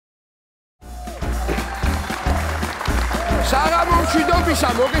საღამომშვიდობისა,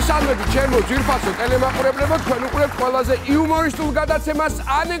 მოგესალმებით ჩემო ძვირფასო ტელემაყურებლებო, თქვენ უყურებთ ყველაზე იუმორისტულ გადაცემას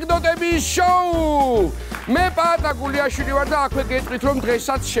ანეკდოტების შოუ. მე პაატა გურიაში ვარ და აქვე გეტყვით რომ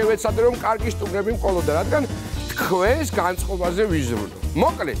დღესაც შევეცადე რომ კარგი სტუმრები მყოლოდა, რადგან თქვენს განწყობაზე ვიზრუნო.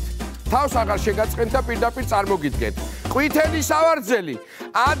 მოკლედ, თავს აღარ შეგაწყენთ და პირდაპირ წარმოგიდგეთ. ყვითელი სავარძელი,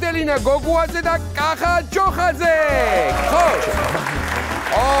 ადელინა გოგუაძე და კახა ჯოხაძე. ხო?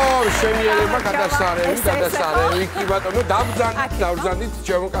 შემიერება გადასარევი, კი ბატონო, დავბრძანდით,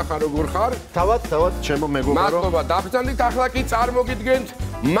 ჩემო კახა როგორ ხარ? თავად, ჩემო მეგობარო. მადლობა, დავბრძანდით, ახლა კი წარმოგიდგენთ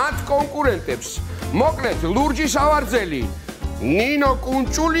მათ კონკურენტებს. მოკლედ, ლურჯი სავარძელი, ნინო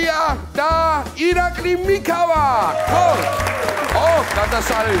კუნჭულია და ირაკლი მიქავა. ხო?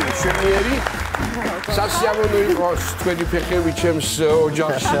 გადასარევი, შემიერი. სასიამოვნო იყოს თქვენი ფეხები ჩემს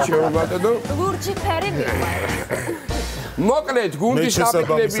ოჯახში, ჩემო ბატონო. ლურჯი ფერი მიყვარს. მოკლედ, გუნდის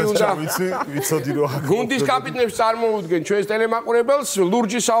კაპიტნები უნდა ვიცოდი რომ გუნდის კაპიტნებს წარმოუდგენ ჩვენს ტელემაყურებელს,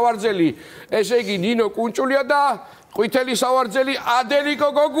 ლურჯი სავარძელი, ესე იგი ნინო კუნჭულია და ყვითელი სავარძელი ადელიკო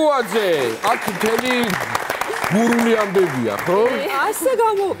გოგუაძე. აქ მთელი გურული ამბებია, ხო? ასე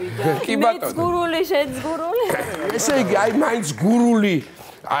გამოვიდა. კი ბატონო. მეც გურული, შენც გურული. ესე იგი, აი მაინც გურული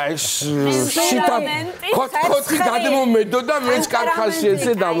აი ხოთი გადმომედო და მეც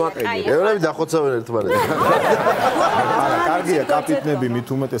კარხასიეთზე დამაყენე. ევრები დახოცავენ ერთმანეთს. არა, კარგია კაპიტნები, მით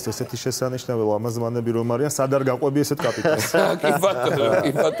უმეტეს ესეთი შესანიშნავი ლამაზმანები რომ არიან, სად არ გაყვები ესეთ კაპიტნებს?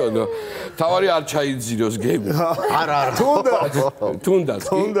 კი ბატონო. თავარი არ ჩაიძიროს გები. არა. თუნდაც.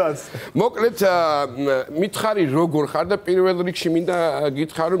 მოკლედ, მითხარი როგორ ხარ და პირველ რიგში მინდა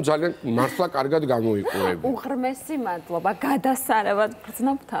გითხრა რომ ძალიან მართლა კარგად გამოიყურები. უღრმესი მადლობა, გადასარევად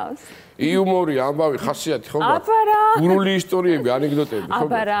გრძნობ თავს. იუმორი, ამბავი, ხასიათი ხო? აბარა. გურული ისტორიები, ანეკდოტები ხო?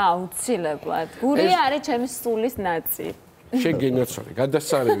 აბარა, აუცილებლად. გური არის ჩემი სულის ნაწილი. შენ გენაცვალე,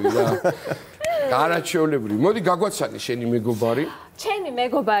 გადასარევი და არაჩვეულებრივი. მოდი გაგვაცანი შენი მეგობარი. ჩემი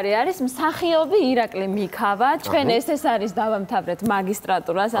მეგობარი არის მსახიობი ირაკლი მიქავა. ჩვენ ეს არის დავამთავრეთ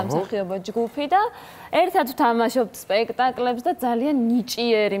მაგისტრატურა სამსახიობო ჯგუფი და ერთად ვთამაშობთ სპექტაკლებს და ძალიან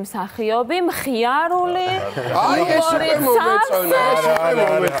ნიჭიერი მსახიობი, მხიარული. აი ეს უკვე მომეწონა,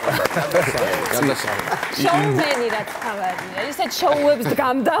 შოუმენი რაც თავარია. ისეთ შოუებს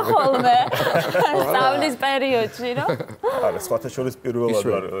დგამდა ხოლმე სწავლის პერიოდში, რა. არა, სხვათა შორის პირველად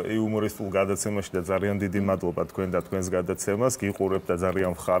ვარ იუმორისტულ გადაცემაში და ძალიან დიდი მადლობა თქვენ და თქვენს გადაცემას. გიყურებთ და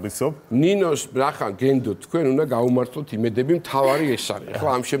ძალიან ვხარისობ. ნინოს რახან გენდოთ თქვენ უნდა გაუმართლოთ იმედები, მთავარი ეს არის. ხო,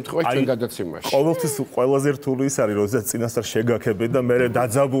 ამ შემთხვევაში ჩვენ გადაცემაში. ყოველთვის ყველაზე რთული ის არის, როდესაც წინასწარ შეგაქებეთ და მე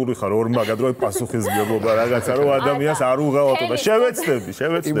დაძაბული ხარ ორმაგად რომ პასუხისმგებლობა რაღაცა რომ ადამიანს არ უღალატო და შევეცდები.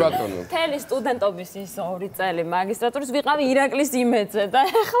 კი ბატონო. მთელი სტუდენტობის ის 2 წელი მაგისტრატურის ვიყავი ირაკლის იმედზე და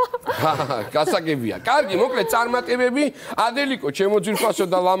ეხლა გასაგებია. კარგი, მოკლედ წარმატებები. ადელიკო, ჩემო ძვირფასო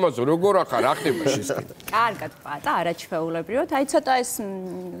და ლამაზო, როგორ ახარ? რა ხდება შესყიდ? კარგად პატა, არაჩვეულებრივად. აი ცოტა ეს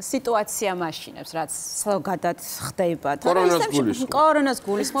სიტუაცია მაშინებს, რაც ზოგადად ხდება. კორონას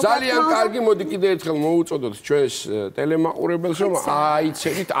გულისხმობ. ძალიან კარგი, მოდი კიდე ერთხელ მოუწოდოთ ჩვენს ტელემაყურებელს, რომ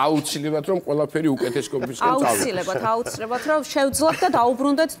აიცედით აუცილებლად რომ ყველაფერი უკეთესობისკენ წავიდეთ. აუცილებლად რომ შევძლოთ და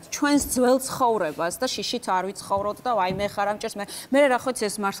დაუბრუნდეთ ჩვენს ძველ ცხოვრებას და შიშით არ ვიცხოვროთ და აი მე ხარ ამჭერს მე რა ხო იცი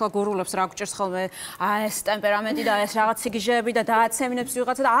ეს მართლა გურულებს რა გჭერს ხოლმე ეს ტემპერამენტი და ეს რაღაც სიგიჟეები და დააცემინებს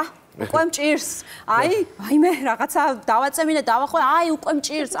ვიღაცა და უკვე მჭირს. აი მე რაღაცა დავაწემინე, დავახვე, უკვე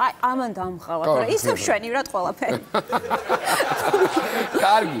მჭირს. ამან დამხავა. მაგრამ ისევ შვენივრად ყველაფერი.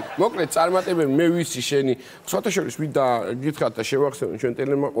 კარგი, მოკლედ წარმატებები მე ვიცი შენი. სხვათა შორის მინდა გითხრათ და შევახსენო ჩვენ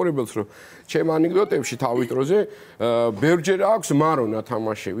ტელემაყურებელს, რომ ჩემ ანეკდოტებში თავის დროზე ბევრჯერ აქვს მარონა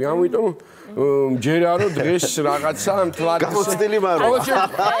თამაშები. ამიტომ მჯერა რომ დღეს რაღაცა მთლად გახსნილი მარო.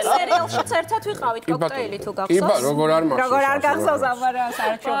 სერიალშიც ერთად ვიყავით კოქტეილი თუ გახსოვს? კი, როგორ არ მახსოვს. როგორ არ გახსოვს ამარა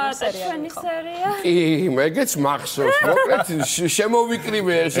საერთოდ ჩვენი სერია. კი, მეგეც მახსოვს. მოკლედ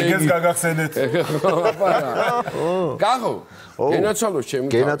შემოვიკრიბე ესე იგი. ეგეც გაგახსენეთ. გაღო, გენაცვალოს ჩემი.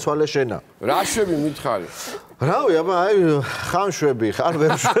 გენაცვალე შენა. რა შვები მითხარი? რავი, აბა აი ხან შვები, ხარ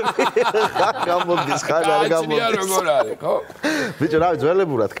ვერ შვები. გამოდის, ხან არ გამოდის. როგორ არის, ხო? ბიჭო, რავი,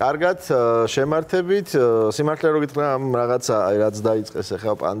 ძველებურად, კარგად შემართებით, სიმართლე რო გითხრა, რაღაცა აი რაც დაიწყეს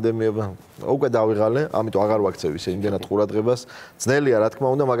ახლა პანდემია, უკვე დავიღალე, ამიტომ აღარ ვაქცევ ისე იმდენად ყურადღებას. ძნელია, რა თქმა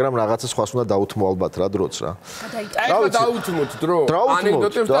უნდა, მაგრამ რაღაცა სხვას უნდა დაუთმო ალბათ რა დროც რა. რავი, დაუთმოთ დრო.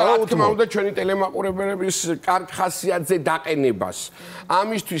 ანეკდოტებს და რა თქმა უნდა ჩვენი ტელემაყურებლების კარგ ხასიათზე დაყენებას.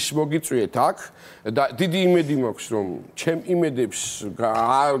 ამისთვის მოგიწვიეთ აქ და დიდი იმედი მაქვს რომ ჩემ იმედებს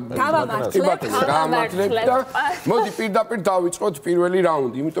გავამართლებთ და მოდი პირდაპირ დავიწყოთ პირველი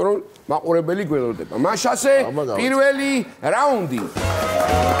რაუნდი, იმიტომ რომ მაყურებელი გველოდება. მაშასე პირველი რაუნდი.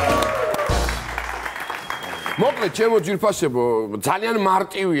 მოკლედ, ჩემო ძირფასებო, ძალიან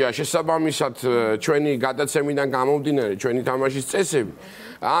მარტივია შესაბამისად ჩვენი გადაცემიდან გამომდინარე ჩვენი თამაშის წესები.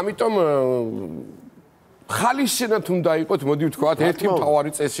 ამიტომ ხალისენად უნდა იყოთ, მოდი ვთქვათ, ერთი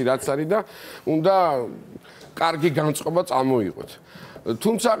მთავარი წესი რაც არის და უნდა კარგი განწყობა წამოიღოთ.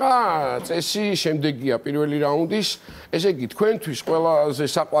 თუმცა წესი შემდეგია პირველი რაუნდის, ესე იგი თქვენთვის ყველაზე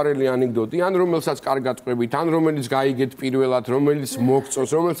საყვარელი ანეკდოტი, ან რომელსაც კარგად ყვებით, ან რომელიც გაიგეთ პირველად, რომელიც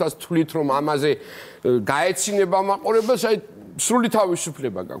მოგწონს, რომელსაც თვლით რომ ამაზე გაეცინება მაყურებელს, აი სრული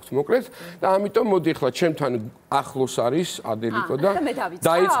თავისუფლება გაქვთ, მოკლედ და ამიტომ მოდი ახლა ჩემთან ახლოს არის ადელიკო და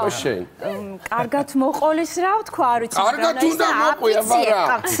დაიწყო შენ. კარგად მოყოლის რა ვთქვა, არ ვიცი. კარგად უნდა მოყვია,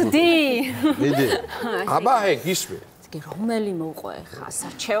 მაგრამ მიდი. აბა, გისმე. რომელი მოყვე ხა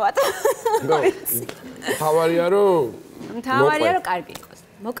საჩევად? თავარია რომ კარგი იყოს.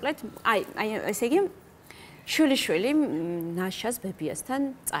 მოკლედ, აი ესე იგი შვილიშვილი ნაშას ბებიასთან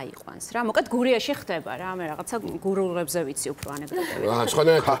წაიყვანს რა. მოკლედ გურიაში ხდება რა, მე რაღაცა გურულებზე ვიცი უფრო ანეკდოტები.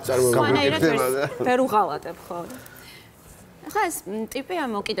 სხვანაირად წარმოგვიდგება. პერუღალატებ ხო. ხა ეს ტიპი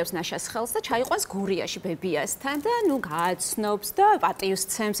ამოკიდებს ნაშას ხელს და ჩაიყვანს გურიაში ბებიასთან და ნუ გააცნობს და პატიოს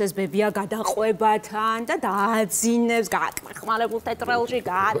ცემს ეს ბებია გადაყვებათან და დააძინებს გააკრხმალებულ თეატრალში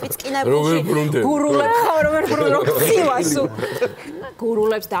გააპიცკინებულში გურულებს ხავრობენ ხილასუ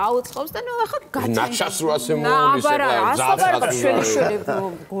გურულებს დაუწყობს და ნუ ახლა ნაშას რო ასე მოულის აბა შვილიშვილი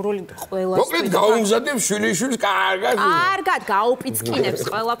გურული ყველას მოკლედ გაუმზადებს შვილიშვილს კარგად გაუპიცკინებს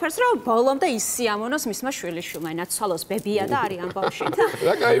ყველაფერს რომ ბოლომდე ისიამონოს მისმა შვილიშვილმა ნაცვალოს ბებია და არის ამ ბავშვი და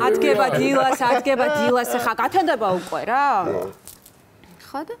ადგება დილას ახლა გათენდება უკვე რა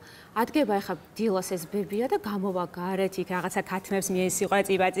ხა და ადგება ახლა დილას ეს ბებია და გამოვა გარეთ იქ რაღაცა ქათმებს მიესიყვა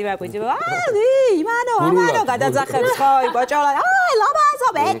წიბაწიბა იმანო გადაძახებს ხო ბოჭოლა აი ლაბაზო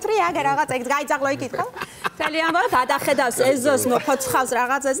მეტრი აგე რაღაცა იქ გაიძაღლო იქით ხო ძალიან ბა გადახედავს ეზოს მოფოცხავს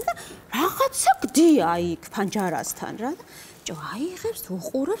რაღაცას და რაღაცა გდია იქ ფანჯარასთან რა აიღებს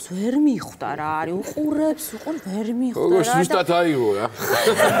უყურებს ვერ მიხვდა რა არის უყურებს ვერ მიხვდა რა და ზუსტად აიღო რა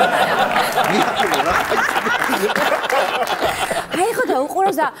აიღო და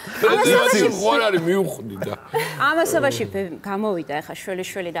უყურებს და ამასობაში ხوار არის მიუხვდი და ამასობაში გამოვიდა ეხა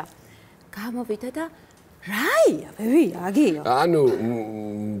შვილიშვილი და გამოვიდა და რაია ბები აგია ანუ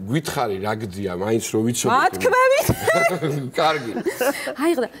გითხარი რა გძია მაინც რო ვიცოდი მათქმევით კარგი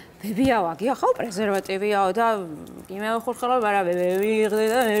აიღო და ბებიაო აგია ხო პრეზერვატივიაო და იმეო ხურხელა მაგრამ ბები იღდე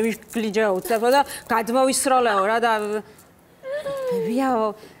და მე ვიშგლიჯა უცებო და გადმოვისროლეო რა და ბებიაო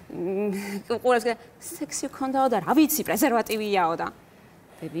უყურებს სექსი ქონდაო და რა ვიცი პრეზერვატივიაო და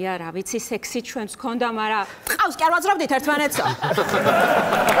ბებია რა ვიცი სექსი ჩვენს ქონდა მაგრამ ტყავს კი არ ვაძრავდით ერთმანეთსო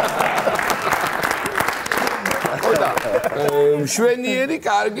ხოდა მშვენიერი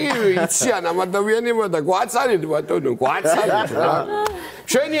კარგი იციან ამ ადამიანებმა და გვაცალეთ ბატონო გვაცალეთ რა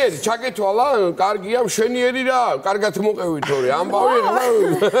მშვენიერი ჩაკეთვალა კარგია მშვენიერი რა კარგად მოყევით თორე ამბავი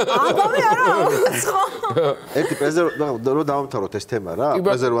არა ხო ერთი პრეზერვატივი რო დავამთავროთ ეს თემა რა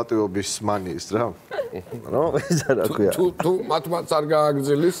პრეზერვატივობის მანიის რა რა ეს რა ქვია თუ მათ არ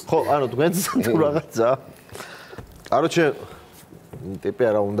გააგზელის ხო ანუ თქვენც თუ რაღაცა კაროჩე ტიპი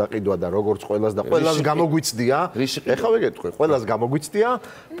არა უნდა ყიდვა და როგორც ყველას და ყველას გამოგვიცდია ეხლა ვიგეთქვი ყველას გამოგვიცდია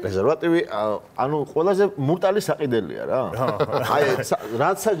პრეზერვატივი ანუ ყველაზე მურტალი საყიდელია რა აი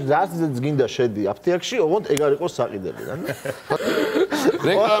რაც გინდა შედი აფთიაქში ოღონდ ეგ არ იყოს საყიდელი რა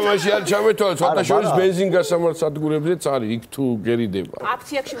რეკლამაში არ ჩამეთვალე ცოტა შორის ბენზინგასამართ სადგურებზეც არის იქ თუ გერიდება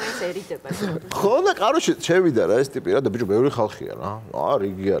აფთიაქში მაინც ერიდება ხო და კაროჩე შევიდა რა ეს ტიპი რა და ბიჭო ბევრი ხალხია რა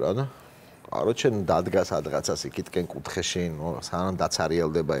რიგია რა და აროჩე დადგა სადღაცას იქითკენ კუთხეში სანამ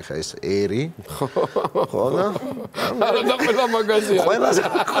დაცარიელდება ეხა ეს ერი ხო და არა და ყველა მაგაზია ყველა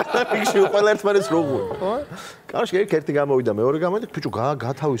ფიქში ყველა ერთმანეთს როგუა ხო კარში ერთი გამოვიდა მეორე გამოვიდა ბიჭო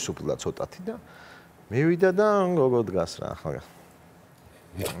გათავისუფლდა ცოტათი და მივიდა და გოგო დგას რა ხო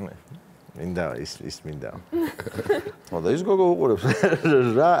მინდა ის მინდა ხო და ის გოგო უყურებს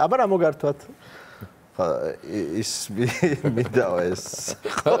რა აბა რა მოგართვათ ის მინდაო ეს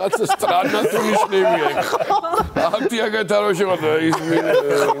რაღაცა სტრანატუნიშნებია აფთიაგად არ შეხვდა ის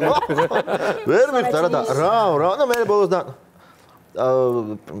ვერ მიხდა რა და მე ბოლოს და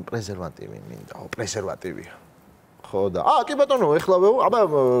პრეზერვატივი მინდაო პრეზერვატივი ხო და კი ბატონო ეხლავეო აბა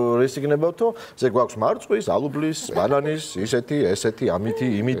რესიგნებავთო ესე გვაქვს მარწყვის ალუბლის ბანანის ესეთი ამითი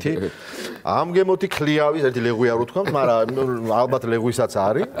იმითი ამ გემოთი ქლიავის ერთი ლეღვი არ ვთქვამთ მაგრამ ალბათ ლეღვისაც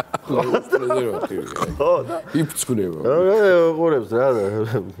არის პრეზერვატივი ხო და იფწქნება ყურებს რა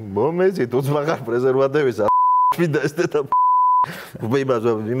მომეძით უცბაღარ პრეზერვატივის მინდა ეს და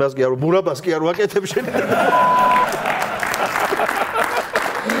იმას კი არ მურაბას კი არ ვაკეთებ შენ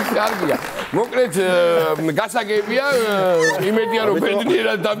კარგია. მოკლედ გასაგებია, იმედია რომ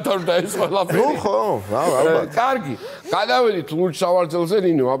ბედნიერად დამთავრდა ეს ყველაფერი. ნუ ხო, ალბათ. კარგი. გადავედით ლურჯ სავარძელზე,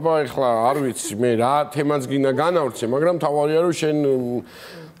 ნინო, აბა ეხლა არ ვიცი მე რა თემაც გინდა განავრცე, მაგრამ თავარია რომ შენ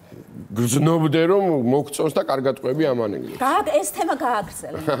გრძნობდე რომ მოგწონს და კარგად ყვები ამ ანეკდოტს. ეს თემა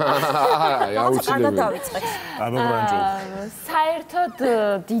გააგრძელე. აი, აუცილებელი. დავიწყეთ. აბა ბრანჯო. საერთოდ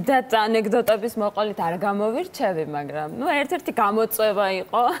დიდად ანეკდოტების მოყოლით არ გამოვირჩევი, მაგრამ ნუ ერთ-ერთი გამოწვევა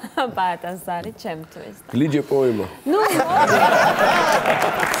იყო პაატას არის ჩემთვის. გლიჯე პოემა.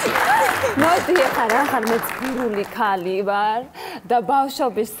 მოდი ახლა მეც გურული ქალი ვარ და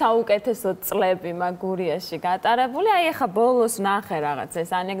ბავშვობის საუკეთესო წლები მაგ გურიაში გატარებული. აი ახლა ბოლოს ნახე რაღაც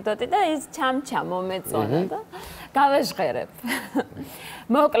ეს ანეკდოტი და ის ჩამჩა მომეწონა და გავეჟღერებ.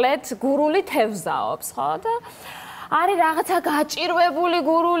 მოკლედ გურული თევზაობს, ხო და არის რაღაცა გაჭირვებული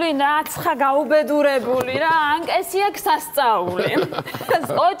გურული, რაცხა გაუბედურებული რა, ანკესი აქვს სასწაული.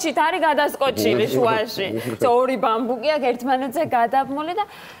 სკოჩით არის გადასკოჩილი შუაში. ორი ბამბუკი აქვს ერთმანეთზე გადაბმული და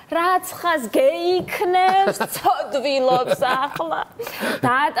რაცხას გეიქნევს, ცოდვილობს ახლა.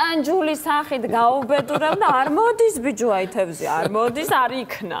 დატანჯული სახით გაუბედურებ და არ მოდის ბიჭო აი თევზი, არ მოდის, არ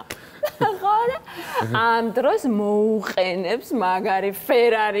იქნა. ხო და ამ დროს მოუყენებს მაგარი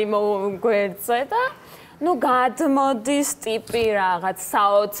ფერარი მოგვერწე და ნუ გადმოდის ტიპი რაღაც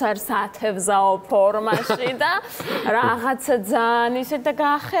საოცარ სათევზაო ფორმაში და რაღაცა ძალიან ისე და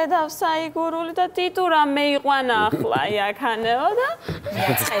გახედავს აი გურული და ტიტუ რა მეიყვანა ახლა იქანეო და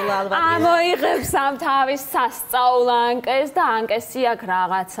ამოიღებს ამ თავის სასწაულ ანკეს და ანკესი აქვს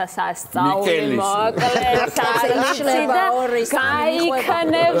რაღაცა სასწაული მოკლედ შეიძლება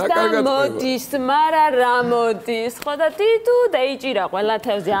გაიქნევს და მოდის მარა რა მოდის ხო და ტიტუ დაიჭირა ყველა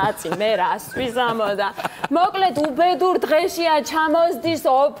თევზი აწი მე რას ვიზამოდა მოკლედ უბედურ დღეშია ჩამოსდის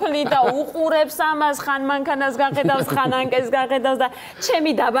ოფლი და უყურებს ამას ხან მანქანას გახედავს ხან ანკეს გახედავს და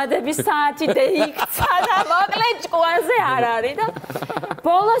ჩემი დაბადების საათი დაიქცა და მოკლედ ჭკუაზე არ არის და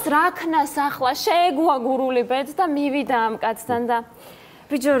ბოლოს რა ქნას ახლა შეეგუა გურული ბედს და მივიდა ამ კაცთან და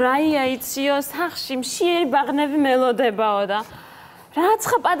ბიჭო რაია იციო სახში მშიერი ბაღნები მელოდებაო და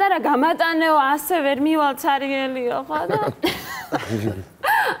რაცხა პატარა გამატანეო ასე ვერ მივალ ცარიელიო ხო და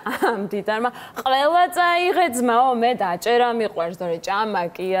ამ დიდარმა ყველა წაიღე ძმაო მე დაჭერა მიყვარს და ჭამა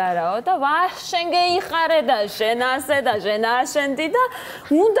კი არაო და ვარ შენ გეიხარე და შენ ასე და შენ აშენდი და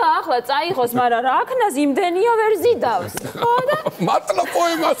უნდა ახლა წაიღოს მაგრამ რა ქნას იმდენია ვერ ზიდავს ხო და მართლა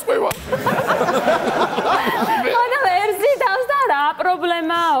პოემას ყვება და ვერ ზიდავს და რა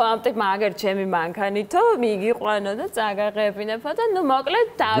პრობლემაა ამ ტიპმა აგერ ჩემი მანქანითო მიგიყვანო და წაგაღებინებო და ნუ მოკლედ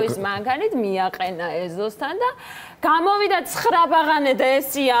თავის მანქანით მიაყენა ეზოსთან და გამოვიდა 9 ბაღანე და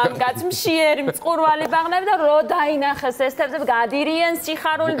ესია ამ კაცს მშიერი მწყურვალი ბაღნები და რო დაინახეს ეს თევზები გადირიან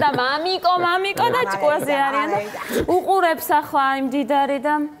სიხარული და მამიკო და ჭკუაზე არიან და უყურებს ახლა იმ დიდარი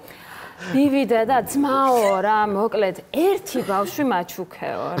და მივიდა და ძმაო რა მოკლედ ერთი ბავშვი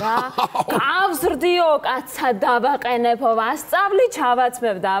მაჩუქეო რა გავზრდიო კაცა დავაყენებო ვასწავლი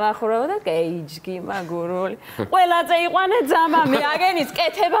ჩავაცმებ დავახურავო და გეიჯგი მაგურული ყველაზე იყვანე ძამა მე აგენის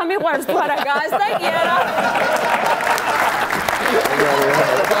კეთება მიყვარს თუ არა გასდა კი არა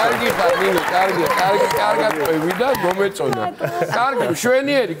კარგი ხარ ნინო კარგად ყვები და მომეწონა კარგი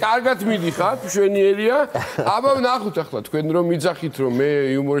მშვენიერი კარგად მიდიხარ მშვენიერია აბა ნახოთ ახლა თქვენ რომ მიძახით რომ მე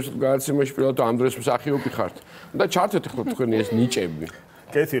იუმორისტულ გადაცემაში პირველად ამ დროს მსახიობი ხართ და ჩართეთ ახლა თქვენი ეს ნიჭები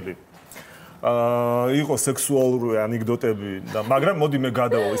კეთილი იყო სექსუალური ანეკდოტები და მაგრამ მოდი მე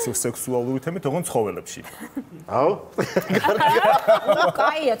გადავალ ისე სექსუალური თემით თქო ცხოველებში აუ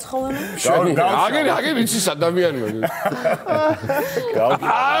კაია ცხოველებში აგერ იცის ადამიანი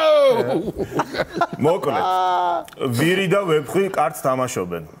მოკლედ ვირი და ვეფხვი კარტს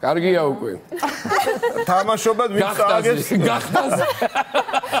თამაშობენ კარგია უკვე თამაშობენ ვინც წააგებს გახდას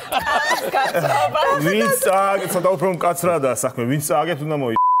ვინც წააგებს ცოტა უფრო მკაცრადაა საქმე ვინც წააგებს უნდა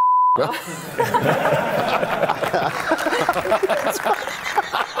მოი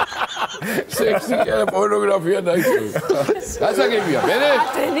სექსი და პორნოგრაფია დაიწყო. გასაგებია, მე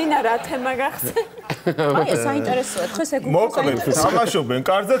დელინა რა თემა გახსე? აი საინტერესოა, დღეს ეგ მოკლედ თამაშობენ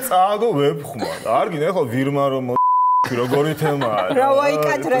კარზე წააგო ვეფხმა. არ გინდა ახლა ვირმა რომ როგორი თემაა. რა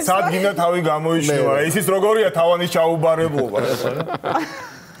ვაიკადრეს. სად გინდა თავი გამოიჩნევა, ისიც როგორია თავანის ჩაუბარებლობა.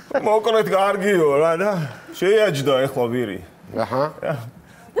 მოკლედ კარგიო რა და შეიაჯდა ახლა ვირი. აჰა.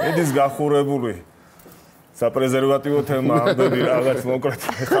 ედის გახურებული საპრეზერვატივო თემა ამბები რაღაც მოკლედ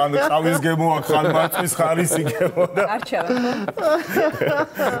ხან ყავის გემოა ხან მაწვის ხარისი გემო და არჩევა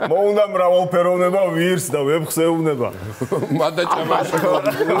მოუნდა მრავალფეროვნება ვირს და ვეფხსეუნება მადაჭამაში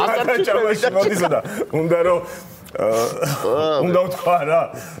მოდისა და უნდა რომ უნდა ვთქვა რა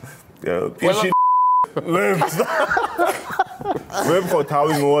პიში ლევს ვეფხო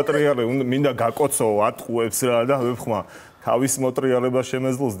თავი მოატრიალე, მინდა გაკოცო ატყუებს რა და ვეფხმა თავის მოტრიალება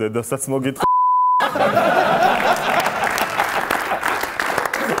შემეძლოს დედასაც მოგიტყვა.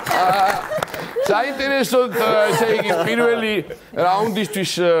 საინტერესო ესე იგი პირველი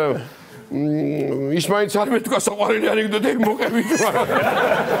რაუნდისთვის ის მაინც არ მეთქვა საყვარელი ანეკდოტები მოყევით.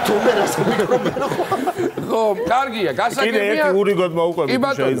 თუ მე რას მიკრობენ ხო, კარგია, გასაგებია. კიდე ერთი ურიგოდ მოუყვებით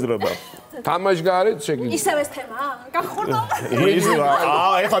შეიძლება. თამაშგარეთ შეგვიძლია. ისევ ეს თემაა? გახურდა?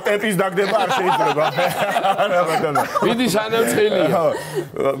 ეხლა ტემპის დაგდება არ შეიძლება. არა ბატონო. მიდი სანამ ცხელია.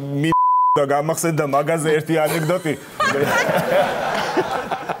 და გამახსენდა მაგაზე ერთი ანეკდოტი.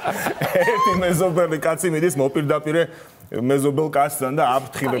 ერთი მეზობელი კაცი მიდის მოპირდაპირე მეზობელ კაცთან და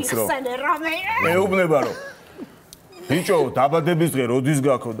აფრთხილებს რომ მეუბნება რომ ბიჭო დაბადების დღე როდის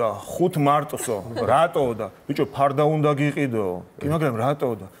გაქო და 5 მარტოსო რატო და ბიჭო ფარდა უნდა გიყიდო კი მაგრამ რატო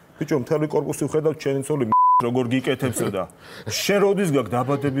და ბიჭო მთელი კორპუსი ვხედავ ჩენი ცოლი როგორ გიკეთებსო და შენ როდის გაქ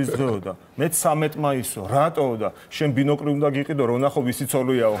დაბადების დღეო და მე 13 მაისო რატო და შენ ბინოკლი უნდა გიყიდო რომ ნახო ვისი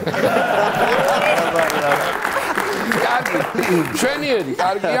ცოლიაო ჩვენიერი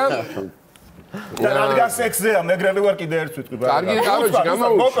კარგია და რადგან სექსზეა მეგრელი ვარ კიდე ერთ ვიტყვი კარგი კაროჩი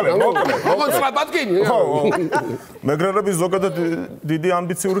გამოუშვი მოკლე ბატკინი მეგრელები ზოგადად დიდი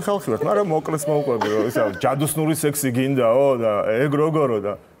ამბიციური ხალხი ვართ მაგრამ მოკლეს მოუყვები რომ ისა ჯადოსნური სექსი გინდაო და ეგ როგორო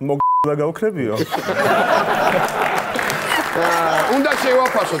და და გავქრებიო უნდა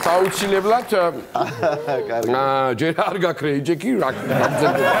შევაფასოთ აუცილებლად ჯერ არ გაქრე იჯეკი რა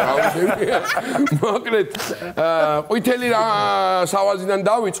მოკლედ ყვითელი სავაზიდან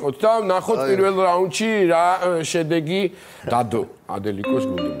დავიწყოთ და ნახოთ პირველ რაუნდში რა შედეგი დადო ადელიკოს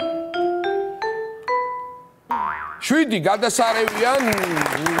გუნდმა 7 გადასარევიან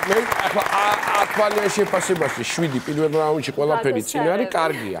მე ათვალიან შეფასებაში 7 პირველ რაუნდში ყველაფერი წინ არის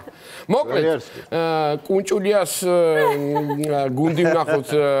კარგია მოკლედ კუნჭულიას გუნდი ვნახოთ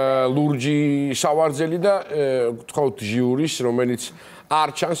ლურჯი სავარძელი და გთხოვთ ჟიურის რომელიც არ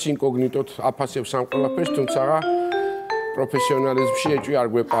ჩანს ინკოგნიტოდ აფასებს ამ ყველაფერს თუმცა პროფესიონალიზმში ეჭვი არ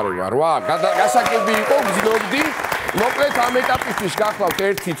გვეპარება 8 გასაგები იყო გზნობდი მოკლედ ამ ეტაპისთვის გახლავთ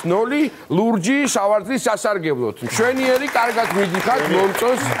 1-0 ლურჯი სავარძლის სასარგებლოდ მშვენიერი კარგად მიდიხართ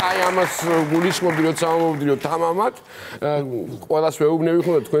მომწონს აი ამას გულისხმობდი როცა მომოვიდიო თამამად ყველას ვეუბნები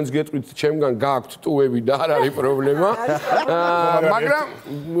ხოლმე თქვენს გეტყვით ჩემგან გააქვთ ტუები და არ არის პრობლემა მაგრამ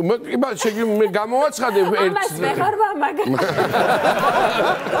მე გამოვაცხადებ ამას მეხარვა მაგრამ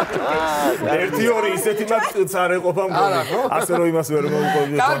 1-2 ისეთი მაგ არ ეყოფა მგონი ასე რომ იმას ვერ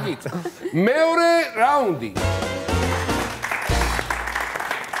მოვუყვები კარგით მეორე რაუნდი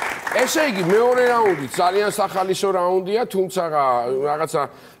ესე იგი მეორე რაუნდი ძალიან სახალისო რაუნდია, თუმცა რაღაცა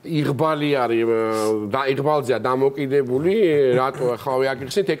იღბალი არის და იღბალზეა დამოკიდებული, რატო ახლა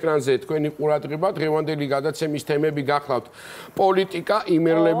ვიაკითხეთ ეკრანზე თქვენი ყურადღება, დღევანდელი გადაცემის თემები გახლავთ პოლიტიკა,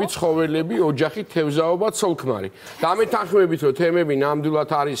 იმერლები, ცხოველები, ოჯახი, თევზაობა, ცოლ-ქმარი. დამეთანხმებით რომ თემები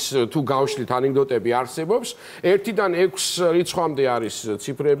ნამდვილად არის თუ გავშლით ანეკდოტები არსებობს, 1-დან 6 რიცხვამდე არის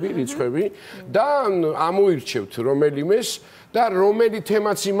ციფრები, რიცხვები და ამოირჩევთ რომელიმეს და რომელი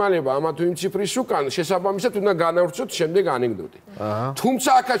თემაც იმალება ამა თუ იმ ციფრის უკან შესაბამისად უნდა განავრცოთ შემდეგ ანეკდოტი. თუმცა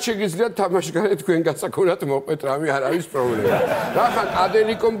აქაც შეგიძლიათ თამაშგარე თქვენ გასაკონად მოყვეთ რამე არ არის პრობლემა. რახან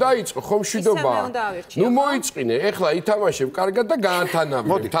ადელიკომ დაიწყო ხომ შვიდობა. ნუ მოიწყინე, ეხლა ითამაშებ კარგად და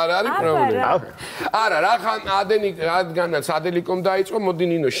გაათანაბრეთ. არ არის პრობლემა. არა, რახან რადგანაც ადელიკომ დაიწყო, მოდი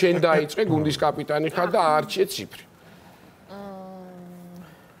ნინო, შენ დაიწყე, გუნდის კაპიტანი ხარ და აარჩიე ციფრი.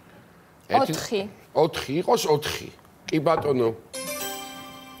 4. 4 იყოს 4. კი ბატონო.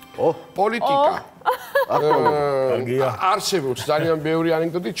 პოლიტიკა. არსებობს ძალიან ბევრი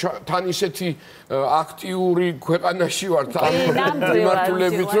ანეკდოტი, თან ისეთი აქტიური ქვეყანაში ვართ ამ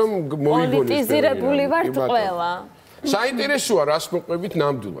მიმართულებით რომ მოიგონეს. პოლიტიზირებული ვართ ყველა. საინტერესოა რას მოყვებით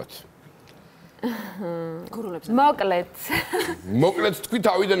ნამდვილად. გურულებს. მოკლედ. მოკლედ თქვი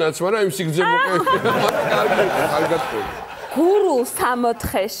თავიდანაც, მაგრამ იმ სიგრძე მოყვებით. კარგად. გურულ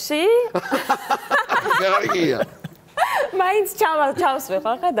სამოთხეში. კარგია. მაინც ჩავსვი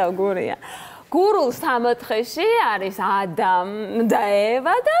ხო ხედავ გურია. გურულ სამოთხეში არის ადამ და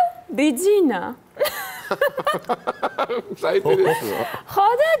ევა და ბიძინა. საინტერესოა. ხო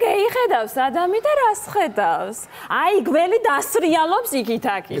და გეიხედავს ადამი და რას ხედავს? აი გველი დასრიალობს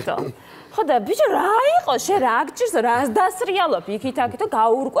იქით-აქითო. ხო და ბიჭო რა იყო შენ რა გჭირს რას დასრიალობ იქით-აქითო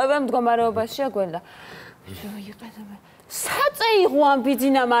გაურკვეველ მდგომარეობაშია გველი და იყედა საწე იყო ამ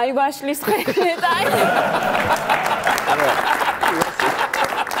ბიძინამ აი ვაშლის ხედე და აი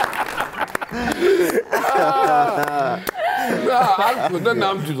არ მქონდა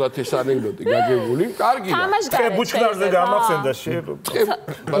ნამდვილად ეს ანეკდოტი გაგებული. კარგია. ბუჩქნარზე გამახსენდა შენ.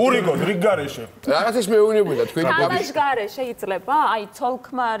 ურიგო რიგარეშე. რაღაცას მეუბნებოდა თქვენი თამაშგარეშე იძლება? აი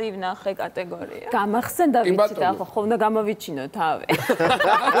ცოლ-ქმარი ვნახე კატეგორია. გამახსენდა ვიცი და ხო უნდა გამოვიჩინო თავი.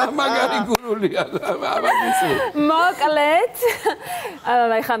 მაგარი გურულია. მოკლედ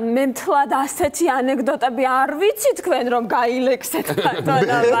ხა მე მთლად ასეთი ანეკდოტები არ ვიცი თქვენ რომ გაილექსეთ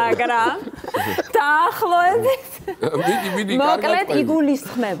ბატონო მაგრამ დაახლოებით მოკლედ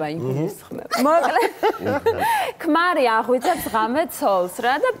იგულისხმება მოკლედ ქმარი აღვიძებს ღამე ცოლს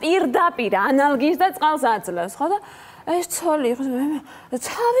რა და პირდაპირ ანალგის და წყალს აძლევს ხო და ეს ცოლი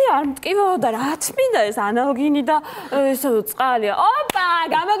ცავი არ მტკივეოდა რა თმინდა ეს ანალგინი და ეს წყალია ოპა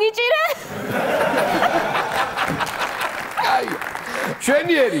გამოგიჭირე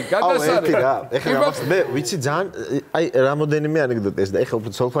შენიერი გადასარევი ეხლა მე ვიცი ძალიან აი რამოდენიმე ანეკდოტი ეს და ეხლა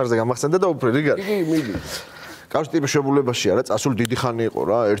უფრო ცოლ-ქმარზე გამახსენდა და უფრო რიგარ მიდი კავშირ ტიპის შებულებაში არა წასული დიდი ხანი იყო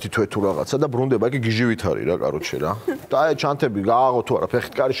რა ერთი თვე თუ რაღაცა და ბრუნდება იგი გიჟივით არის რა კაროჩე რა და აი ჩანთები გააღო თუ არა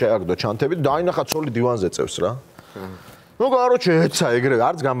ფეხით კარი შეაგდო ჩანთები და დაინახა ცოლი დივანზე წევს რა ну короче ეცა ეგრე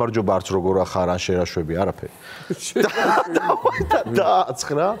არც გამარჯობა არც როგორ ახარ ან შერაშვები არაფერი და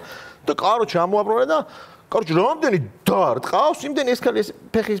აცხრა და короче ამოაბრუნე და короче რამდენი დარტყავს იმდენი ეს ქალი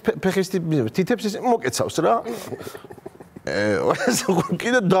ფეხის თითებს ის მოკეცავს რა ეს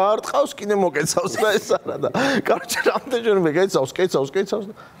კიდე დარტყავს კიდე მოკეცავს რა ეს არა და короче რამდენჯერმე გეცავს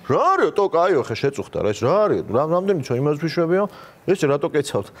რა არისო თო კაიო ხე შეწუხდა რა ეს რა არის რამდენი თო იმას ვიშვებიო ეს რატო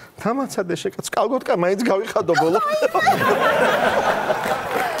კეცავთ თამაცადე შეკაც კალგოტკა მაინც გავიხადო ბოლო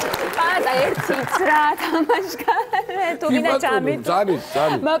პაატა ერთი ცრა თამაშგარე თუ გინდა ჩამით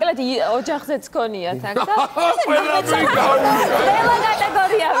მოკლედ ოჯახზეც ქონიათ აქ და ყველა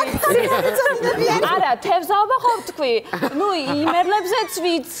კატეგორია ვიცი არა თევზაობა ხო თქვი ნუ იმერლებზეც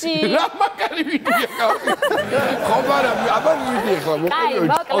ვიცი რა მაგარი ვიდეო ხომარა აბა ვიდეო ხო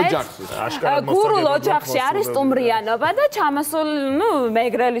ოჯახში გურულ ოჯახში არის სტუმრიანობა და ჩამასული ნუ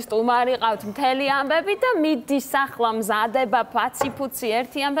მეგრელი სტუმარი ყავთ მთელი ამბები და მიდის ახლა მზადება ფაცი-ფუცი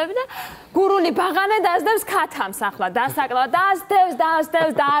ერთი ამბები და გურული ბაღანე დაასდევს ქათამს ახლა დასაკლავ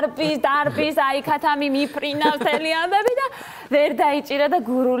დაასდევს დარბის აი ქათამი მიფრინავს მთელი ამბები და ვერ დაიჭირა და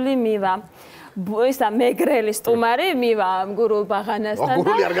გურული მივა ისა მეგრელი სტუმარი მივა გურულ ბაღანასთან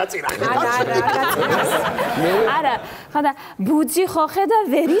გურული არ გაწირა არა ხოდა ბუძი ხოხე და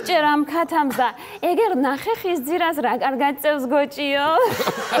ვერ იჭერა ამ ქათამს და ეგერ ნახე ხის ძირას რა კარგად წევს გოჭიო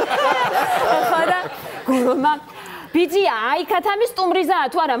ხოდა გურულმა ბიძია აი ქათამი სტუმრიზაა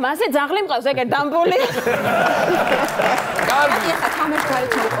თუ არა მასე ძაღლი მყავს ეგერ დამბული კარგი ეხა თამაშგარი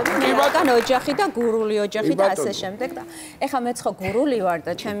იყო ოჯახი და გურული ოჯახი და ასე შემდეგ და ეხა მეც ხო გურული ვარ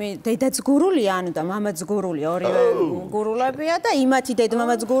და ჩემი დედაც გურულია ანუ და მამაც გურული ორივე გურულებია და იმათი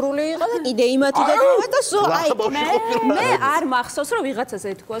დედმამაც გურული იყო და კიდე იმათი დედმამა და სულ აი მე არ მახსოვს რომ ვიღაცას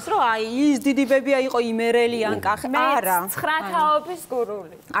ეთქვას რომ აი ის დიდი ბებია იყო იმერელი ან კახი არა 9 თაობის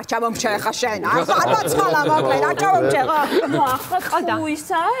გურული არ ჩამომრჩა ეხა შენ არ მაცხალა მოკლედ არ ჩამომრჩა ნუ ახლა თუ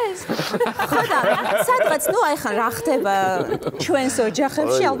ისაა ეს ხოდა სადღაც ნუ აი ხან რა ხდება ჩვენს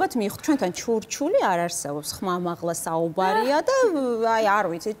ოჯახებში ალბათ მივხვდ ჩვენთან ჩურჩული არ არსებობს ხმამაღლა საუბარია და აი არ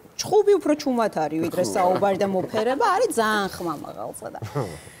ვიცი ჩხუბი უფრო ჩუმად არის ვიდრე საუბარი და მოფერება არის ძალიან ხმამაღალსა და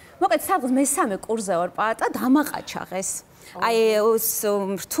მოკლედ სადღაც მესამე კურსზე ვარ პაატა დამაყაჩაღეს აი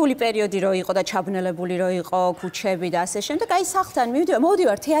რთული პერიოდი რო იყო და ჩაბნელებული რო იყო ქუჩები და ასე შემდეგ აი სახლთან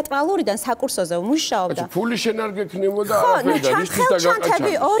მოვდივარ თეატრალურიდან საკურსოზე ვმუშაობდა ფული შენ არ გექნებოდა არაფერი და ისიც და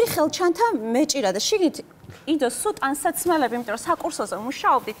გაყაჩაღე ორი ხელჩანთა მეჭირა და შიგნით იდო სულ ტანსაცმელები იმიტომ რომ საკურსოზე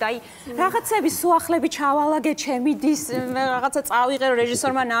ვმუშაობდით და აი რაღაცების უახლები ჩავალაგე ჩემი დის რაღაცა წავიღე რომ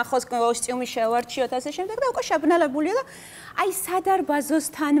რეჟისორმა ნახოს კოსტიუმი შევარჩიოთ ასე შემდეგ და უკვე შაბნელებულია და აი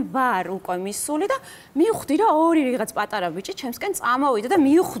სადარბაზოსთან ვარ უკვე მისული და მივხვდი რომ ორი რაღაც პატარა ბიჭი ჩემსკენ წამოვიდა და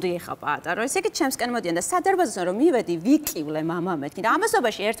მივხვდი ეხა პაატა რომ ესე იგი ჩემსკენ მოდიან და სადარბაზოსთან რომ მივედი ვიკივლე მამამეთკი და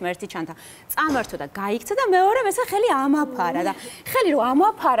ამასობაში ერთ-ერთი ჩანთა წამართო და გაიქცა და მეორემ ესე ხელი ამაფარა და ხელი რომ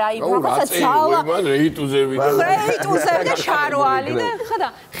ამაფარა აი რაღაცა ძალა რეიტუზები და შარვალი და ხოდა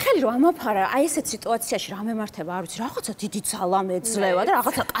ხელი რომ ამაფარა აი ესეთ სიტუაციაში რა მემართება არ ვიცი რაღაცა დიდი ძალა მეძლევა და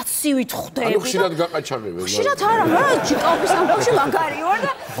რაღაცა კაცივით ხვდები ანუ ხშირად გაყაჩაღებენ ხშირად არა რა ჭიკაობის ამბავში მაგარი ვარ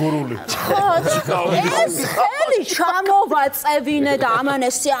და გურული ეს ხელი ჩამოვაწევინე და ამან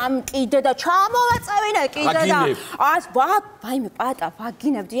ესე ამკიდე და ჩამოვაწევინე კიდე და ვაიმე პაატა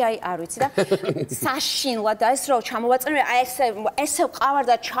ვაგინებდი აი არ ვიცი და საშინლა და ეს რო ჩამოვაწევინე აი ესე ვყავარ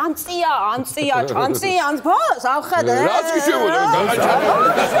და ჩამწია ბოს ავხედე რაც კი შემოდა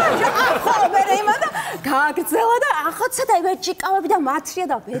ხო მე იმა და გააგრძელა და ახოცა და მე ჭიკავები და მათრია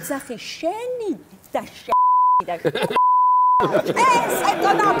და ვეძახი შენი და ეს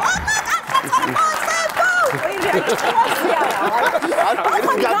ეკონა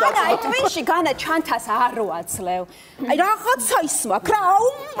აი ტვინში განა ჩანთას არ ვაცლევ. აი რაღაცა ის მაქვს რა,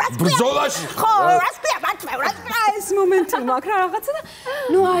 ბრძოლაში. ხო, რას ქვია, ეს მომენტი მაქვს რა რაღაცა და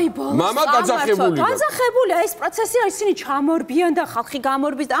ნუ აი ბოლოს. მამა გაძახებული. გაძახებული, აი ეს პროცესი ისინი ჩამორბიან და ხალხი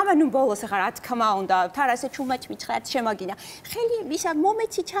გამორბის და ამა ნუ ბოლოს ახლა რა თქმა უნდა, თან ასე ჩუმად მითხრათ შემაგინა. ხელი ისა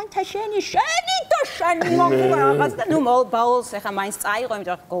მომეცი ჩანთა შენი და შენი მოგვა რაღაც და ნუ ბოლოს ახლა მაინც წაიღო,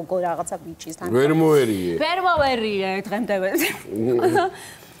 იმიტომ რომ გოგო რაღაცა ბიჭისთან. ვერ მოერიე. ვერ მოვერიე დღემდე.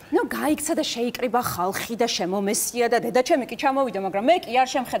 ნუ გაიქცა და შეიკრიბა ხალხი და შემომესია და დედაჩემი კი ჩამოვიდა, მაგრამ მე კი არ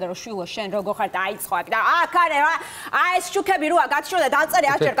შემხედა რომ შვილო შენ როგორ ხარ დაიწყო აქ და აქ არა აი ეს შუქები როა გაჩრდა დაწერე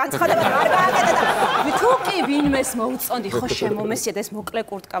ასჯერ განცხადება არ გააკეთე და თუ კი ვინმეს მოუწონდი ხო შემომესია და ეს მოკლე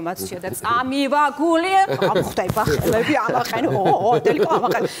კურტკა მაცია და წამივა გული ამხდება ხელები ამახენ დელიკო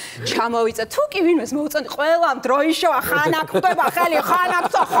ამახენ ჩამოვიწა თუ კი ვინმეს მოუწონდი ყველამ დროიშოა ხან აქ ხდება ხელი ხან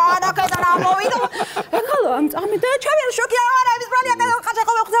აქ ხან აქ და რა მოვიდა ეხლა ამ დედაჩემი შუქი არ არის ბრალია და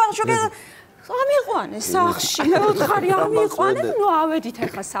ამიყვანე სახლში, მეოთხარი ამიყვანე, ნუ ავედით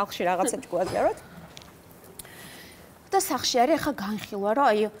ახლა სახლში რაღაცა გვაგიაროთ. და სახლში არის ახლა განხილვა, რომ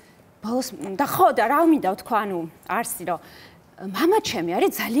აი ბოლოს და ხო და რა მინდა თქვა, ანუ არსი რომ მამა ჩემი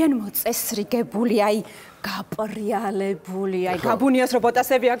არის ძალიან მოწესრიგებული, აი გაპრიალებული, აი გაბუნიოს რომ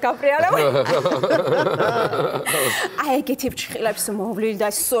ბოტასები აქ გაპრიალებული. აი ეგეთი ფრჩხილებს მოვლილი და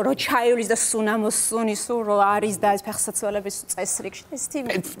სურო ჩაივლის და სუნამოსუნი სურო არის და ეს ფეხსაცვალების წესრიგში ეს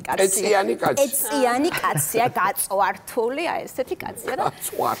თიმი კაცია. ეწიანი კაცი. ეწიანი კაცია, გაწვართული, აი ესეთი კაცია და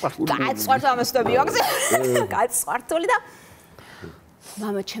გაწვართული ამასტები აქვს. გაწვართული და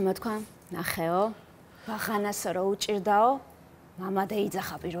მამა ჩემო თქვა, ნახეო, ბაღანას რო უჭირდაო, მამა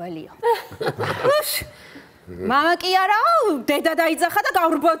დაიძახა პირველიო. მამა კი არაო, დედა დაიძახა და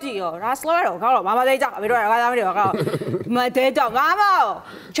გავრბოდიო. რას ლოვარო? გავლა, მამა დაიძახა, პირველი რა გადამრიო, გავლა. დედა, მამაო,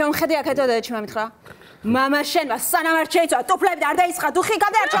 ჩემ ხედი აქეთო და ჩემ მითხრა. მამა შენმა სანამ არ შეიცვა, ტუფლები არ დაისხა, დუხი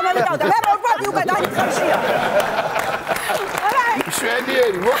გადე არ ჩამოვიდაო და მე ვორბოდი უკვე დაიწყებშია.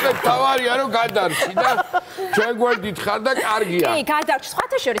 შვედიერი, მოკლედ თავარია რომ გადარჩი და ჩვენ გვერდით ხარ და კარგია. კი, გადარჩი,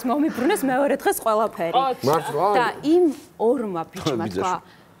 სხვათა შორის მომიბრუნეს მეორე დღეს ყველაფერი. მართლა? და იმ ორმა ბიჭმა თქვა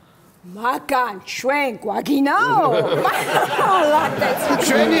მაგან ჩვენ გვაგინაო?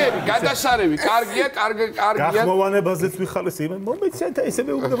 შვედიერი, გადასარევი, კარგია. გახმოვანებაზეც ვიხალეს იმ მომეცეთ ესე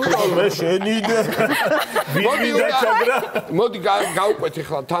მეუბნებოდა მე შენი და ვირი დაჩაგრა. მოდი გავყვეთ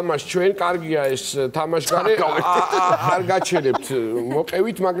ახლა თამაშს ჩვენ, კარგია ეს თამაშგარე, არ გაჩერებთ,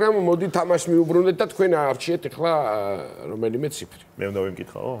 მოყევით, მაგრამ მოდი თამაშს მიუბრუნდეთ და თქვენ არჩიეთ ახლა რომელიმე ციფრი. მე უნდა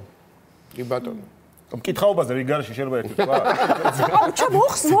ვიმკითხაო? კი ბატონო. მკითხაობაზე რი გარში შეიძლება ერთი თქვა? აუ, ჩემ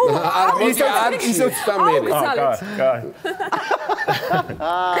მოხსნო. არ ისევ წამერი. კაი.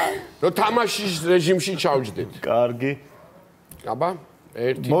 რო თამაშის რეჟიმში ჩავჯდეთ. კარგი. აბა,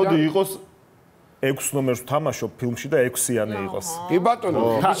 1 და მოდი იყოს 6 ნომერს თამაშობ ფილმში და 6-იანი იყოს. კი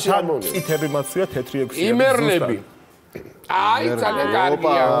ბატონო, ისი ამონი. წითები მაცვია, თეთრი 6-იანი. იმერლები. აი, ძალიან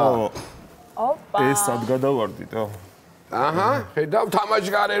კარგია. ოპა. ეს სად გადავარდით? აჰა, ხედავ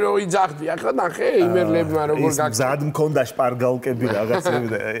თამაშგარე რო იძახდი, ახლა ნახე იმერლებმა როგორ გაკეთდა. ზად მქონდა შპარგალკები რაღაცები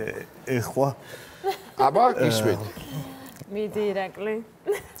და ეხლა აბა, ისმეთ. მიდი ირაკლი.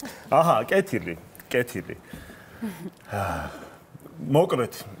 აჰა, კეთილი.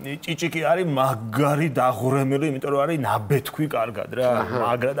 მოკლედ, ჭიჭიკი არის მაგარი დაღურემელი, იმიტომ რომ არის ნაბეთქვი კარგად რა,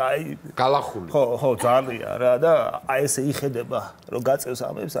 მაგრად აი გალახული. ხო, ძალიან რა და აი ესე იხედება, რომ გაწევს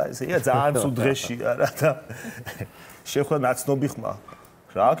ამებს, აი ესეა ძალიან ცუდ დღეშია რა და შეხვდა ნაცნობი ხმა.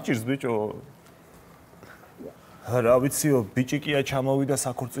 რა გჭირს ბიჭო? რა ვიციო, ბიჭიკია ჩამოვიდა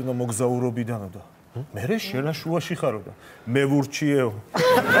საქორწინო მოგზაურობიდანო და მერე შენაშუაში ხარო და მე ვურჩიეო.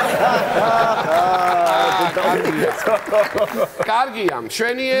 კარგია,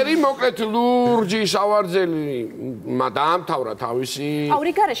 შვენიერი, მოკლედ ლურჯი სავარძელი დაამთავრა თავისი. აუ,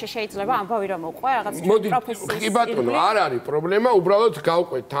 რიგარეში შეიძლება ამბავი რომ მოყვა რაღაც პროფესიის. კი ბატონო, არ არის პრობლემა, უბრალოდ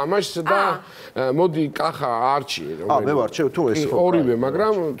გავყვეთ თამაშს და მოდი კახა არჩიე რომ. მე ვარჩევ თუ ეს ხო. ორივე,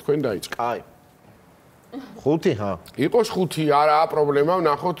 მაგრამ თქვენ დაიწყეთ. კაი. 5 ხა? იყოს 5, არაა პრობლემა,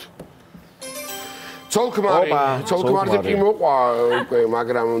 ვნახოთ. ცოლ-ქმარზე კი მოყვა უკვე,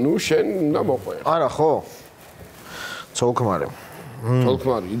 მაგრამ ნუ შენ უნდა მოყვე. არა ხო? ცოლ-ქმარი.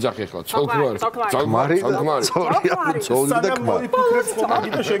 ცოლ-ქმარი, იძახე ახლა, ცოლ-ქმარი. ცოლ-ქმარი. ცოლი და ქმარი.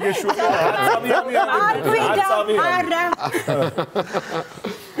 მაგიტო შეგეშვია. არა.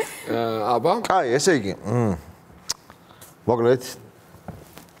 აბა? კაი, ესე იგი. მოკლედ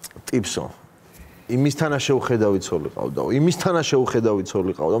ტიპსო. იმისთანა შეუხედავი ცოლი ყავდაო. იმისთანა შეუხედავი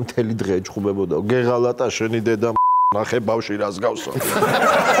ცოლი ყავდა, მთელი დღე ეჭხუბებოდაო. გეღალატა შენი დედა ნახე ბავში რას გავსო.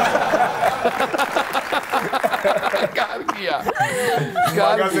 კარგია.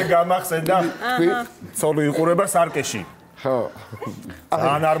 მაგაზე გამახსენდა ცოლი იყურება სარკეში. ხო.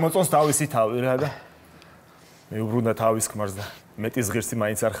 ან არ მოწონს თავისი თავი რა და მეუბრუნდა თავის ქმარს და მეტის ღირსი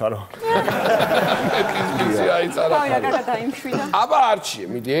მაინც არ ხარო. მეტის ღირსი აიწარა. აი რა კარგად დაიმშვიდა. აბა არჩიე,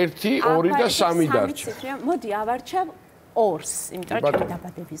 მიდი 1, 2 და 3 დარჩა. მოდი ავარჩევ 2-ს, იმიტომ რომ ჩემი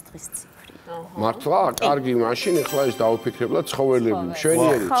დაბადების დღის ციფრი. მართლა, კარგი, მაშინ ახლა ეს დაუფიქრებლა ცხოველები.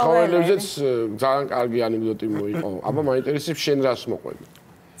 მშვენიერი, ცხოველებზეც ძალიან კარგი ანეკდოტი მოიყო. აბა მაინტერესებს შენ რას მოყვები?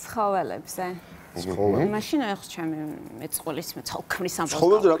 ცხოველებზე. მაშინ ახს ჩემი მეწყვილის ცოლ-ქმრის ამბავს.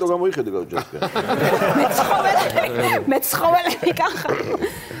 ცხოველზე რატო გამოიხედე გაუჯერებია? მე ცხოველები კახა.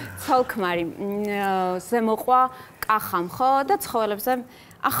 ცოლ-ქმარი ზემოყვა კახამ ხო და ცხოველებზე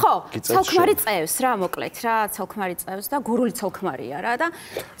ახო, ცოლ-ქმარი წევს რა, მოკლედ რა, ცოლ-ქმარი წევს და გურული ცოლ-ქმარია რა და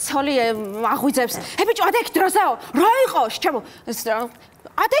ცოლი აღვიძებს. ბიჭო, ადექ დროზეო, რა იყო? ჩემო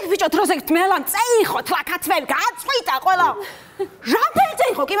ადექ ბიჭო დროზე მელამ წეიხო, თლაკაცმები გაწყვიტა ყველა. რამდენი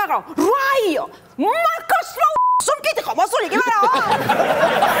წეიხო კი მაგრამ 8-იო. მარკოს რო სუმკითი ხო, მოსული კი მაგრამ.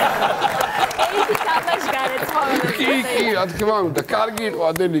 ერთი სამაშგარე ცხოველები. კი, რა თქმა უნდა, კარგი იყო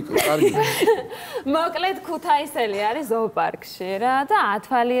ადელიკო, კარგი. მოკლედ ქუთაისელი არის ზოოპარკში რა და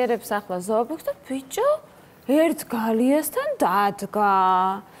ათვალიერებს ახლა ზოოპარკს და ბიჭო ერთ გალიასთან დადგა.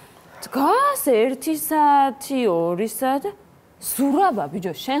 დგას 1 საათი, 2 საათი. ზურაბა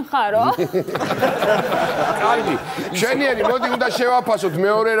ბიჭო, შენ ხარო? კარგი. შენიერი, მოდი უნდა შევაფასოთ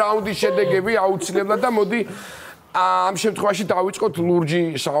მეორე რაუნდის შედეგები აუცილებლად და მოდი ამ შემთხვევაში დავიწყოთ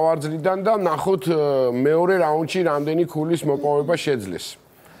ლურჯი სავარძლიდან და ნახოთ მეორე რაუნდში რამდენი ქულის მოპოვება შეძლეს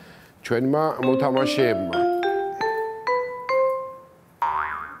ჩვენმა მოთამაშეებმა.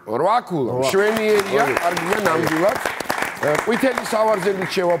 8 ქულა, მშვენიერია, კარგია ნამდვილად. ყვითელი სავარძლით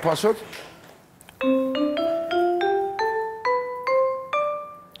შევაფასოთ.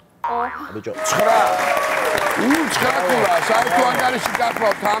 9 ქულა, საერთო ანგარიში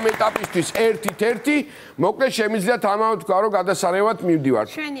გახლავთ ამ ეტაპისთვის 1-1. მოკლედ შემიძლიათ ამავე თქვა, რომ გადასარევად მივდივართ.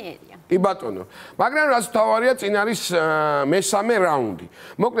 მშვენიერია. კი ბატონო. მაგრამ რაც თავარია, წინ არის მესამე რაუნდი.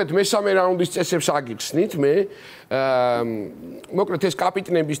 მოკლედ მესამე რაუნდის წესებს აგიხსნით მე. მოკლედ ეს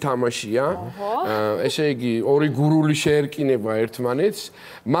კაპიტნების თამაშია. ესე იგი, 2 გურული შეერკინება ერთმანეთს.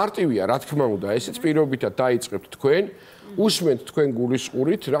 მარტივია, რა თქმა უნდა, ესეც პირობითად დაიწყებთ თქვენ. უსმენთ თქვენ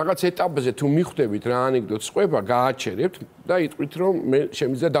გულისყურით, რაღაც ეტაპზე თუ მიხვდებით რა ანეკდოტს ყვება, გააჩერებთ და იტყვით, რომ მე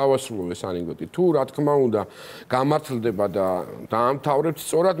შემიძლია დავასრულო ეს ანეკდოტი. თუ რა თქმა უნდა, გამართლდება და დაამთავრებთ,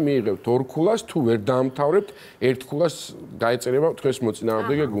 სწორად მიიღებთ 2 ქულას, თუ ვერ დაამთავრებთ, 1 ქულას დაეწერება თქვენს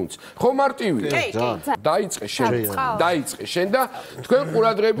მოწინააღმდეგე გუნდს. ხო მარტივია? დაიწყე შენ და თქვენ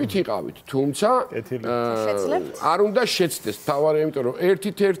ყურადღებით იყავით, თუმცა არ უნდა შეცდეს თავარი, იმიტომ რომ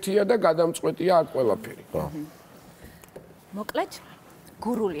 1-1-ია და გადამწყვეტია აქ ყველაფერი. მოკლედ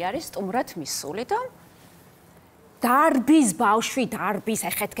გურული არის სტუმრად მისული და დარბის ბავშვი დარბის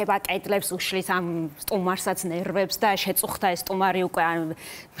ეხეთქება კედლებს უშლის ამ სტუმარსაც ნერვებს და შეწუხდა ეს სტუმარი უკვე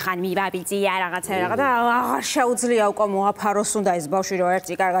ხან მივაბიძია რაღაცა და აღარ შეუძლია უკვე მოაფაროს უნდა ეს ბავშვი რომ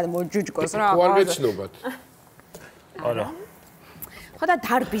ერთი კარგად მოჯუჯკოს რა უარგეცნობათ არა ხო და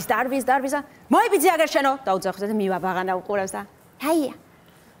დარბის და მოიბიძი აგერ შენო დაუძახდა და მივაბაღანა უყურებს და ჰაია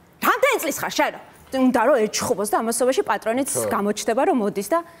რამდენი წლის ხარ შენო უნდა რომ ერჩხუბოს და ამასობაში პატრონიც გამოჩნდება რომ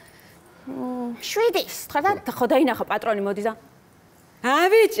მოდის და 7-ის ხო დაინახა პატრონი მოდის და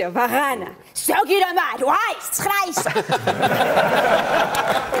ბიჭო ბაღანა ზოგირამა 8-ის 9-ის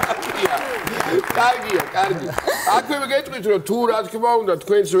კარგია აქვე გეტყვით რომ თუ რა თქმა უნდა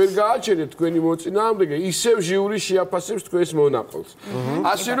თქვენს ვერ გააჩერეთ თქვენი მოწინააღმდეგე ისევ ჟიური შეაფასებს თქვენს მონაყოლს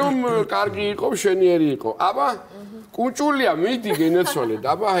ასე რომ კარგი იყო მშვენიერი იყო აბა კუჭულია მიდი გენაცვალეთ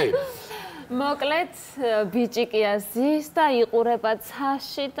აბა ჰე მოკლედ ბიჭიკია ზის და იყურება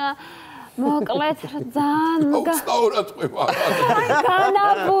ცაში და მოკლედ ძალიან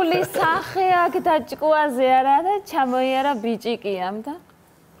განაბული სახე აქ დაჭკუაზე არა და ჩამოიარა ბიჭიკიამ და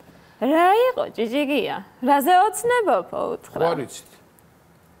რა იყო ჭიჭიკია? რაზე ოცნებობ უთხრა? რა ვიცით?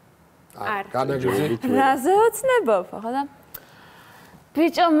 განაგზით? რაზე ოცნებობ ხო და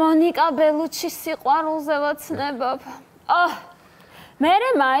ბიჭო მონიკა ბელუჩის სიყვარულზე ოცნებობ. მერე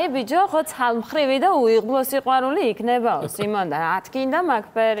მაი ბიჭო ხო ცალმხრივი და უიღბლო სიყვარული იქნებაო სიმონ და რა თქინდა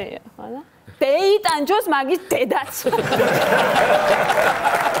მაგფერია ხო და დეიტანჯოს მაგის დედაც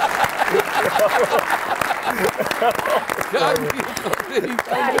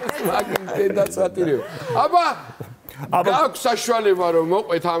აბა გაქვს საშუალება რომ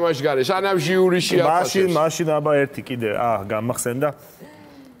მოყვეთ ამაშგარე სანამ ჟიურიში აფასებს მაშინ აბა ერთი კიდე გამახსენდა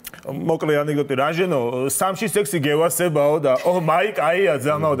მოკლე ანეკდოტი რაჟენო სამში სექსი გევასებაო და მაიკ აია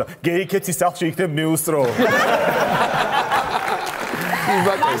ძამაო და გეიქეცი სახლში იქნებ მიუსწრო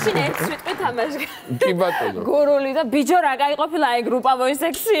მაშინ ერთ სიტყვით თამაში. კი ბატონო. გურული და ბიჯო რა გაიყოფილა აი გრუპა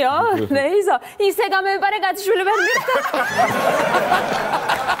მოისექციო. ნეიზო, ისე გამეპარე გაცშვილი ვერ მიხდა.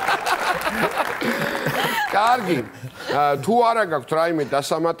 კარგი. თუ არა გაქვთ რაიმე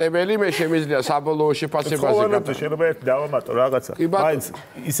დასამატებელი, მე შემიძლია საბოლოო შეფასებაზე გავაკეთო. შეიძლება ერთი დავამატო რაღაცა. მაინც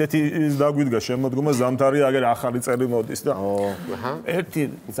ისეთი დაგვიდგა შემოდგომა ზამთარი აგერ ახალი წელი მოდის და ერთი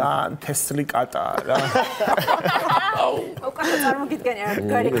ძალიან თესლი კატა რა. უკან წარმოგიდგენია რა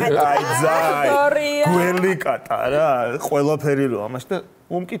გარი კატა. აი ძაი. გველი კატა რა, ყველაფერი რო ამაში და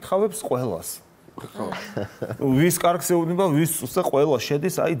უმკითხავებს ყველას. ვის კარგს ეუბნება, ვის სუსტა, ყველა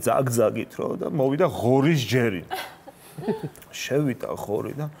შედის აი ძაგ-ძაგით რო და მოვიდა ღორის ჯერი. შევიდა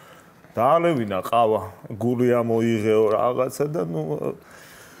ღორი და დაალევინა ყავა, გული ამოიღეო რაღაცა და ნუ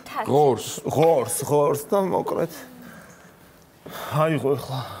ღორს და მოკლედ აიღო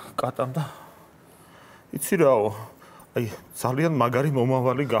ახლა კატამ და იცი რაო აი ძალიან მაგარი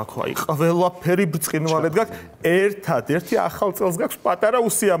მომავალი გაქვს აი ყველაფერი ბრწყინვალედ გაქვს ერთადერთი ახალ წელს გაქვს პატარა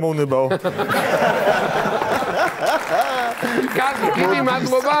უსიამოვნებაო კარგი დიდი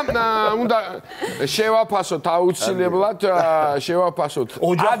მადლობა უნდა შევაფასოთ აუცილებლად შევაფასოთ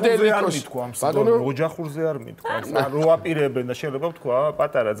ადელიკოს ბატონო ოჯახურზე არ მithქვა რო აპირებენ და შეიძლება ვთქვა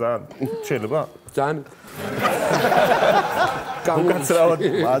პატარა ძალიან შეიძლება ძალიან გამკაცრავად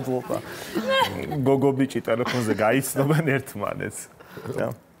მადლობა გოგო ბიჭი ტელეფონზე გაიცნობენ ერთმანეთს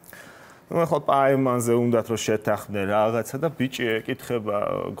ნუ ახლა პაემანზე უნდათ რომ შეთანხმდნენ რაღაცა და ბიჭი ეკითხება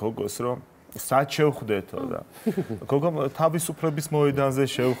გოგოს რომ სად შევხვდეთო და გოგომ თავისუფლების მოედანზე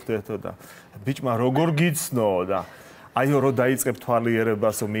შევხვდეთო და ბიჭმა როგორ გიცნო და აიო რო დაიწყებ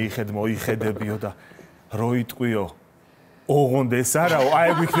თვალიერებასო მოიხედებიო და რო იტყვიო ოღონდ ეს არაო აი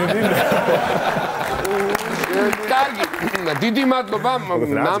გვიქნები კარგი დიდი მადლობა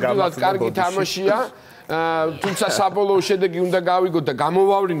ნამდვილად კარგი თამაშია თუმცა საბოლოო შედეგი უნდა გავიგოთ და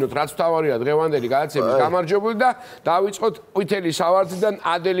გამოვავლინოთ რაც თავარია დღევანდელი გადაცემის გამარჯვებული და დავიწყოთ ყვითელი სავარდიდან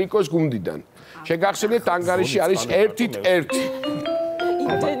ადელიკოს გუნდიდან. შეგახსენეთ ანგარიში არის 1-1.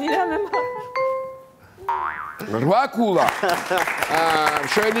 იმდენი რამე რვაკულა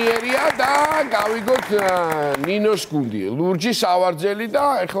მშვენიერია და გავიგოთ ნინოს გუნდი. ლურჯი სავარძელი და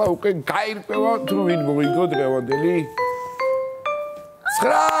ეხლა უკვე გაირკვევა თუ ვინ მოიგო დღევანდელი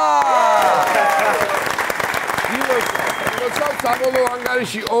 9 საბოლოო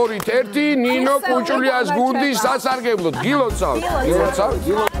ანგარიში 2-1 ნინო კუჭულიას გუნდის სასარგებლოდ გილოცავ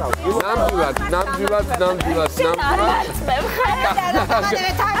ნამდვილად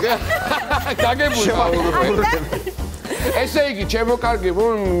ესე იგი ჩემო კარგებო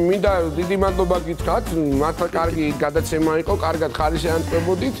მინდა დიდი მადლობა გითხრათ მართლა კარგი გადაცემა იყო კარგად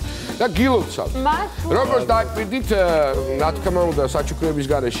ხარისეანტებოდით და გილოცავთ როგორც დააკვირდით რა თქმა უნდა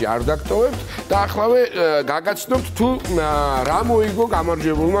საჩუქრების გარეშე არ დაგტოვებთ და ახლავე გაგაცნობთ თუ რა მოიგო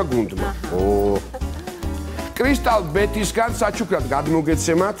გამარჯვებულმა გუნდმა კრისტალ ბეტისგან საჩუქრად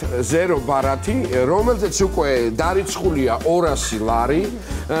გადმოგეცემათ 0 ბარათი, რომელზეც უკვე დარიცხულია 200 ლარი.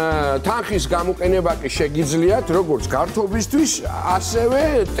 თანხის გამოყენება კი შეგიძლიათ როგორც გართობისთვის, ასევე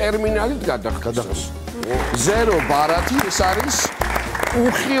ტერმინალით გადახდას. 0 ბარათი ეს არის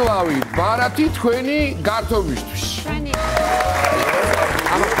უხილავი ბარათი თქვენი გართობისთვის.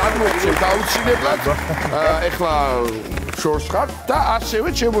 ამას გადმოგეცემთ აუცილებლად. ეხლა შორს ხარ და ასევე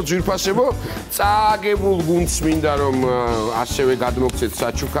ჩემო ძვირფასებო წააგებულ გუნდს მინდა რომ ასევე გადმოგცეთ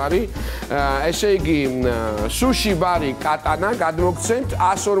საჩუქარი ესე იგი სუში ბარი კატანა გადმოგცეთ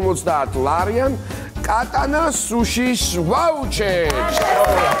 150 ლარიან კატანა სუშის ვაუჩერს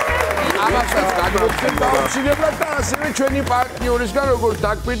ამასაც გადმოგცეთ აუცილებლად და ასევე ჩვენი პარტნიორისგან როგორც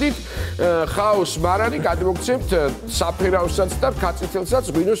დაგვიდით ხაოს მარანი გადმოგცეთ საფერავსაც და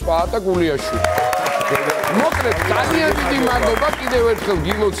ქაწითელსაც ღვინოს პაატა გურიაში მოკლედ ძალიან დიდი მადლობა კიდევ ერთხელ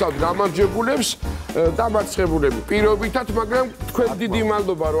გილოცავთ გამარჯვებულებს და მარცხებულები პირობითად მაგრამ თქვენ დიდი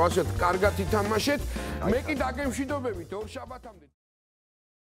მადლობა რომ ასეთ კარგად ითამაშეთ მე კი დაგემშვიდობებით ორ შაბათამდე